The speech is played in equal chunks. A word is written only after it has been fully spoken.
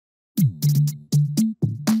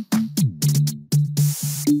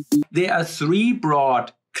there are three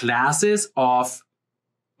broad classes of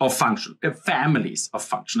function, families of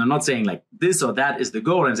function. I'm not saying like this or that is the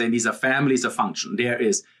goal. I'm saying these are families of function. There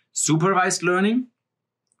is supervised learning,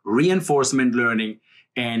 reinforcement learning,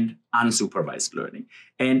 and unsupervised learning.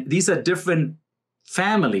 And these are different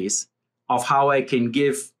families of how I can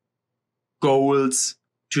give goals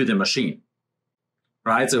to the machine,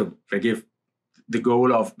 right? So if I give the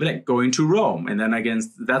goal of like going to Rome, and then again,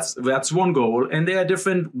 that's one goal. And there are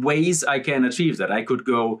different ways I can achieve that. I could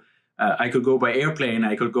go by airplane,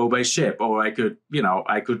 I could go by ship, or I could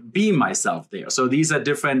beam myself there. So these are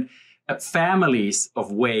different families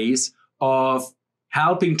of ways of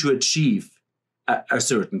helping to achieve a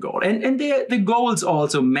certain goal. And the goals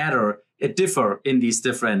also matter. It differ in these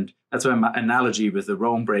different, that's why my analogy with the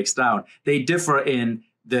Rome breaks down. They differ in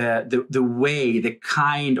the way, the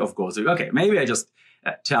kind of goals. Okay, maybe I just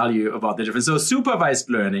tell you about the difference. So supervised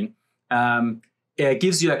learning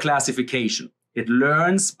gives you a classification. It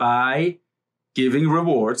learns by giving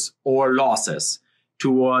rewards or losses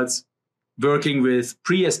towards working with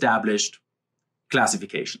pre-established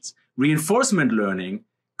classifications. Reinforcement learning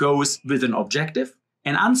goes with an objective,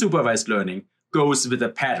 and unsupervised learning goes with a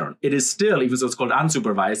pattern. It is still, even though it's called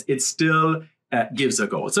unsupervised, it still gives a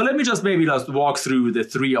goal. So let me just walk through the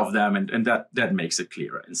three of them, and that makes it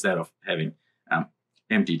clearer instead of having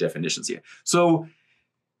empty definitions here. So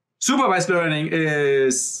supervised learning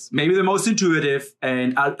is maybe the most intuitive,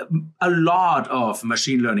 and a lot of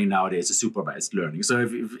machine learning nowadays is supervised learning. So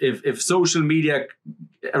if social media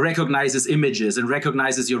recognizes images and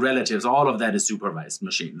recognizes your relatives, all of that is supervised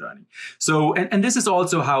machine learning. So, and this is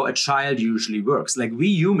also how a child usually works. Like we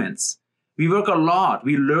humans, we work a lot,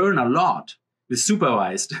 we learn a lot with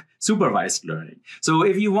supervised learning. So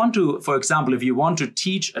if you want to, for example, if you want to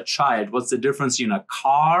teach a child what's the difference between a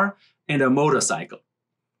car and a motorcycle,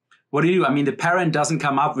 what do? I mean, the parent doesn't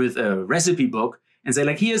come up with a recipe book and say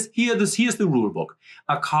like, here's the rule book.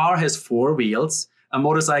 A car has 4 wheels. A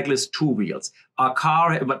motorcycle is 2 wheels.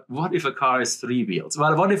 But what if a car has 3 wheels?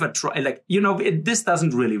 Well, what if this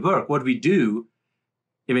doesn't really work. What we do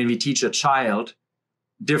when we teach a child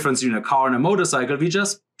difference between a car and a motorcycle, we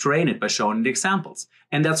just train it by showing the examples.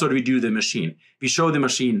 And that's what we do to the machine. We show the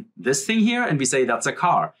machine this thing here and we say that's a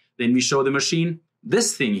car. Then we show the machine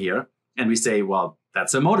this thing here and we say, well,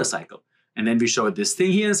 that's a motorcycle. And then we show this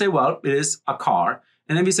thing here and say, well, it is a car.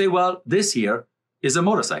 And then we say, well, this here is a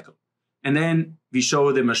motorcycle. And then we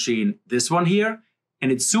show the machine this one here,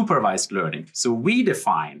 and it's supervised learning. So we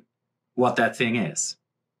define what that thing is.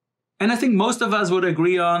 And I think most of us would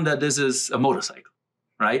agree on that this is a motorcycle,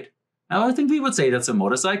 right? Now, I think we would say that's a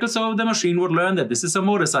motorcycle. So the machine would learn that this is a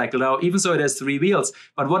motorcycle. Now, even so, it has 3 wheels.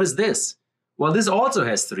 But what is this? Well, this also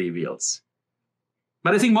has 3 wheels.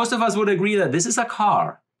 But I think most of us would agree that this is a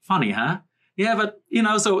car. Funny, huh? Yeah, but,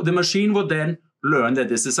 so the machine would then learn that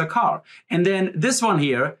this is a car. And then this one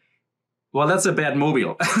here, well, that's a bad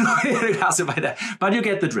mobile. But you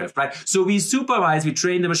get the drift, right? So we supervise, we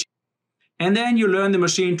train the machine. And then you learn the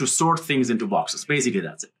machine to sort things into boxes. Basically,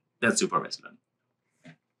 that's it. That's supervised learning.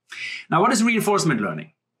 Now, what is reinforcement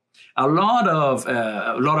learning? A lot of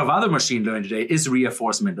other machine learning today is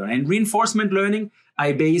reinforcement learning. And reinforcement learning,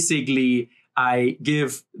 I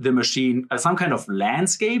give the machine some kind of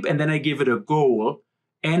landscape, and then I give it a goal,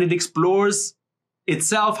 and it explores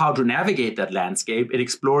itself how to navigate that landscape. It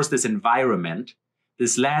explores this environment,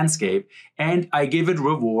 this landscape, and I give it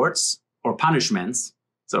rewards or punishments,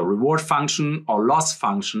 so reward function or loss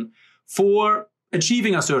function for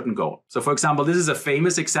achieving a certain goal. So for example, this is a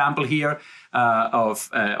famous example here of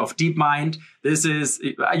DeepMind. This is,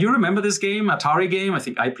 you remember this game, Atari game? I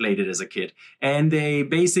think I played it as a kid. And they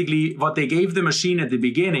basically, what they gave the machine at the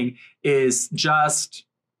beginning is just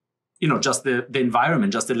the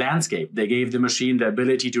environment, just the landscape. They gave the machine the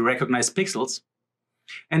ability to recognize pixels.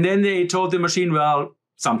 And then they told the machine, well,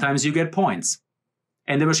 sometimes you get points.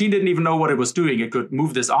 And the machine didn't even know what it was doing. It could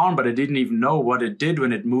move this arm, but it didn't even know what it did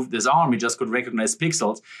when it moved this arm. It just could recognize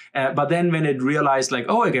pixels. But then when it realized like,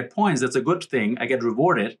 oh, I get points, that's a good thing. I get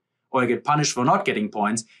rewarded, or I get punished for not getting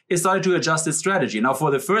points. It started to adjust its strategy. Now, for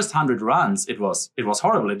the first 100 runs, it was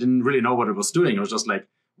horrible. It didn't really know what it was doing. It was just like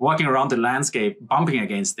walking around the landscape, bumping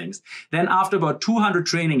against things. Then after about 200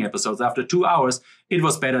 training episodes, after 2 hours, it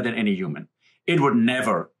was better than any human. It would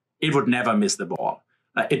never miss the ball.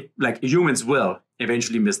 Like humans will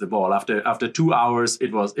eventually miss the ball. After 2 hours,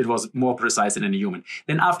 it was more precise than any human.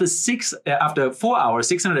 Then after 4 hours,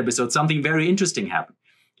 600 episodes, something very interesting happened.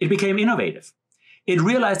 It became innovative. It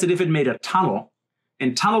realized that if it made a tunnel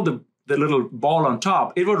and tunneled the little ball on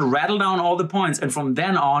top, it would rattle down all the points. And from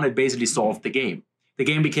then on, it basically solved the game. The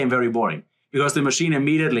game became very boring because the machine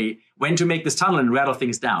immediately went to make this tunnel and rattle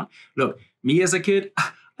things down. Look, me as a kid,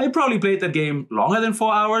 I probably played that game longer than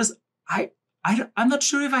 4 hours. I'm not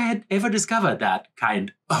sure if I had ever discovered that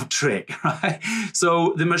kind of trick, right?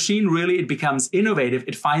 So the machine really, it becomes innovative.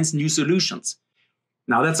 It finds new solutions.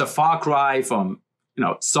 Now that's a far cry from,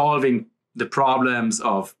 solving the problems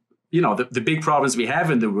of, the big problems we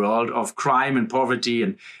have in the world of crime and poverty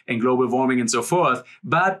and global warming and so forth.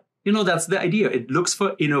 But, that's the idea. It looks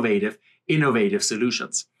for innovative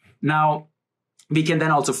solutions. Now, we can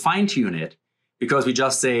then also fine tune it, because we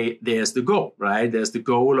just say, there's the goal, right? There's the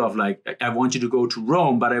goal of like, I want you to go to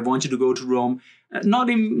Rome, but I want you to go to Rome not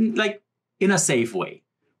in a safe way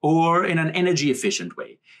or in an energy efficient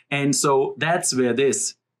way. And so that's where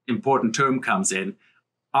this important term comes in.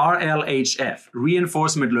 RLHF,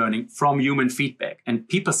 reinforcement learning from human feedback. And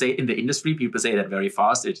people say in the industry, people say that very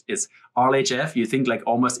fast. It's RLHF. You think like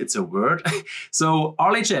almost it's a word. So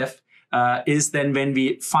RLHF is then when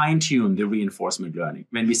we fine tune the reinforcement learning.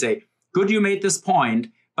 When we say, good, you made this point,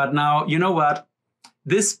 but now, you know what?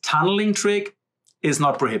 This tunneling trick is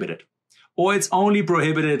not prohibited. Or it's only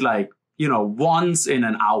prohibited once in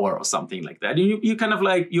an hour or something like that. You kind of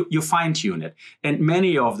you fine tune it. And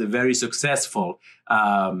many of the very successful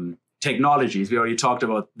technologies, we already talked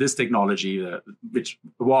about this technology, which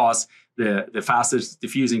was the fastest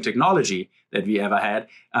diffusing technology that we ever had,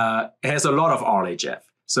 has a lot of RLHF.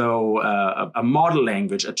 So a model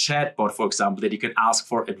language, a chatbot, for example, that you can ask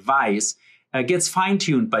for advice gets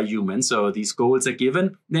fine-tuned by humans. So these goals are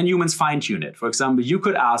given, then humans fine-tune it. For example, you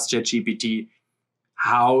could ask ChatGPT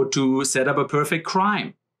how to set up a perfect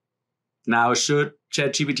crime. Now, should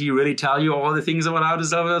ChatGPT really tell you all the things about how to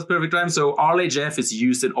set up a perfect crime? So RLHF is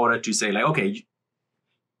used in order to say, okay,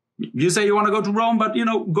 you say you want to go to Rome, but,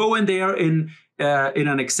 go in there in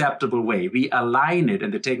an acceptable way. We align it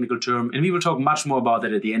in the technical term, and we will talk much more about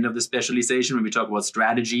that at the end of the specialization when we talk about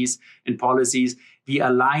strategies and policies. We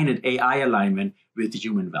align it, AI alignment, with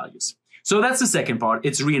human values. So that's the second part.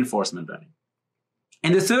 It's reinforcement learning.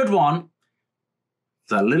 And the third one,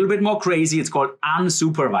 it's a little bit more crazy. It's called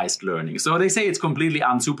unsupervised learning. So they say it's completely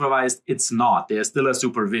unsupervised. It's not. There's still a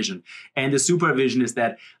supervision. And the supervision is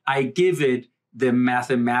that I give it the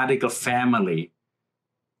mathematical family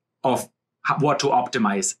of what to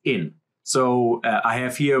optimize in. So I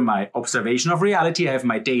have here my observation of reality. I have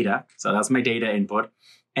my data. So that's my data input.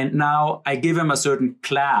 And now I give him a certain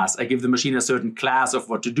class. I give the machine a certain class of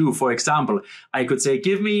what to do. For example, I could say,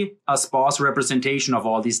 give me a sparse representation of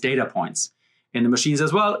all these data points. And the machine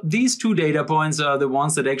says, well, these 2 data points are the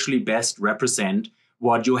ones that actually best represent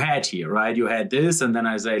what you had here, right? You had this, and then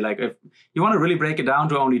I say, if you want to really break it down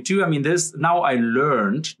to only 2, this, now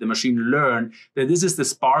the machine learned that this is the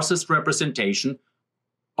sparsest representation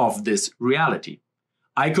of this reality.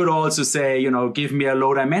 I could also say, give me a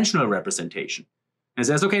low dimensional representation. And it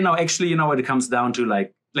says, okay, now actually, it comes down to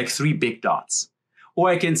like 3 big dots. Or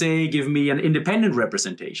I can say, give me an independent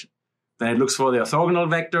representation. Then it looks for the orthogonal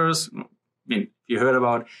vectors. You heard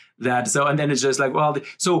about that. So, and then it's just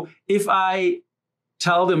so if I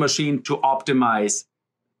tell the machine to optimize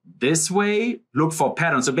this way, look for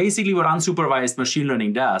patterns. So basically what unsupervised machine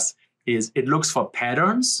learning does is it looks for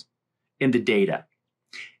patterns in the data.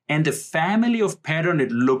 And the family of pattern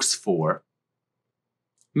it looks for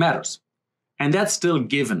matters. And that's still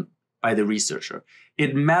given by the researcher.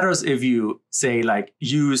 It matters if you say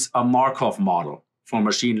use a Markov model for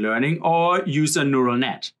machine learning or use a neural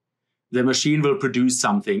net. The machine will produce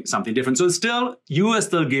something different. So you are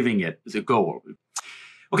still giving it the goal.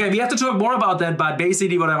 Okay, we have to talk more about that, but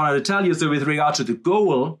basically what I wanted to tell you, so with regard to the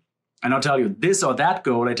goal, and I'll tell you this or that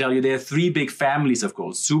goal, I tell you there are 3 big families of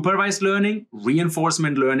goals: supervised learning,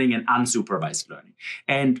 reinforcement learning, and unsupervised learning.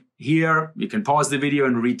 And here, you can pause the video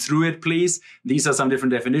and read through it, please. These are some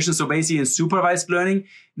different definitions. So basically in supervised learning,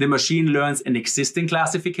 the machine learns an existing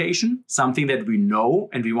classification, something that we know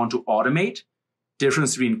and we want to automate.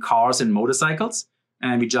 Difference between cars and motorcycles.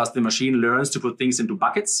 And the machine learns to put things into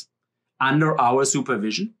buckets under our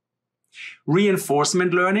supervision.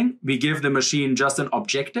 Reinforcement learning, we give the machine just an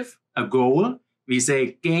objective, a goal. We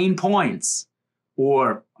say gain points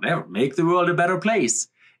or whatever, make the world a better place,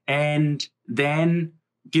 and then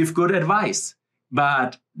give good advice.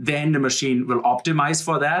 But then the machine will optimize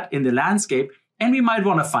for that in the landscape. And we might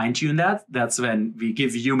want to fine tune that. That's when we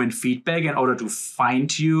give human feedback in order to fine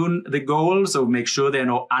tune the goal. So make sure there are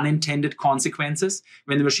no unintended consequences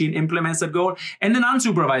when the machine implements that goal. And then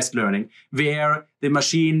unsupervised learning, where the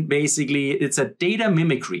machine basically, it's a data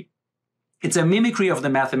mimicry. It's a mimicry of the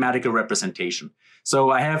mathematical representation. So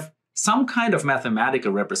I have some kind of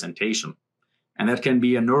mathematical representation, and that can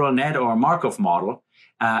be a neural net or a Markov model,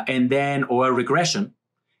 or a regression.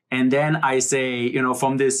 And then I say, you know,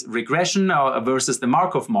 from this regression versus the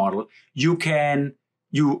Markov model, you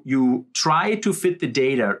try to fit the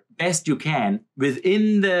data best you can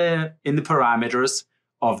within the parameters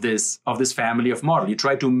of this family of model. You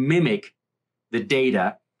try to mimic the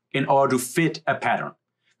data in order to fit a pattern.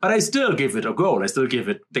 But I still give it a goal. I still give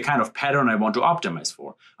it the kind of pattern I want to optimize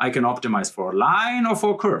for. I can optimize for a line or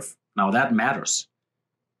for a curve. Now that matters,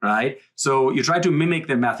 right? So you try to mimic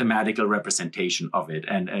the mathematical representation of it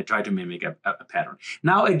and try to mimic a pattern.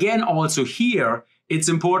 Now, again, also here, it's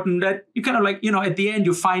important that you kind of like, you know, at the end,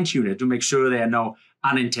 you fine tune it to make sure there are no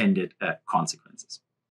unintended consequences.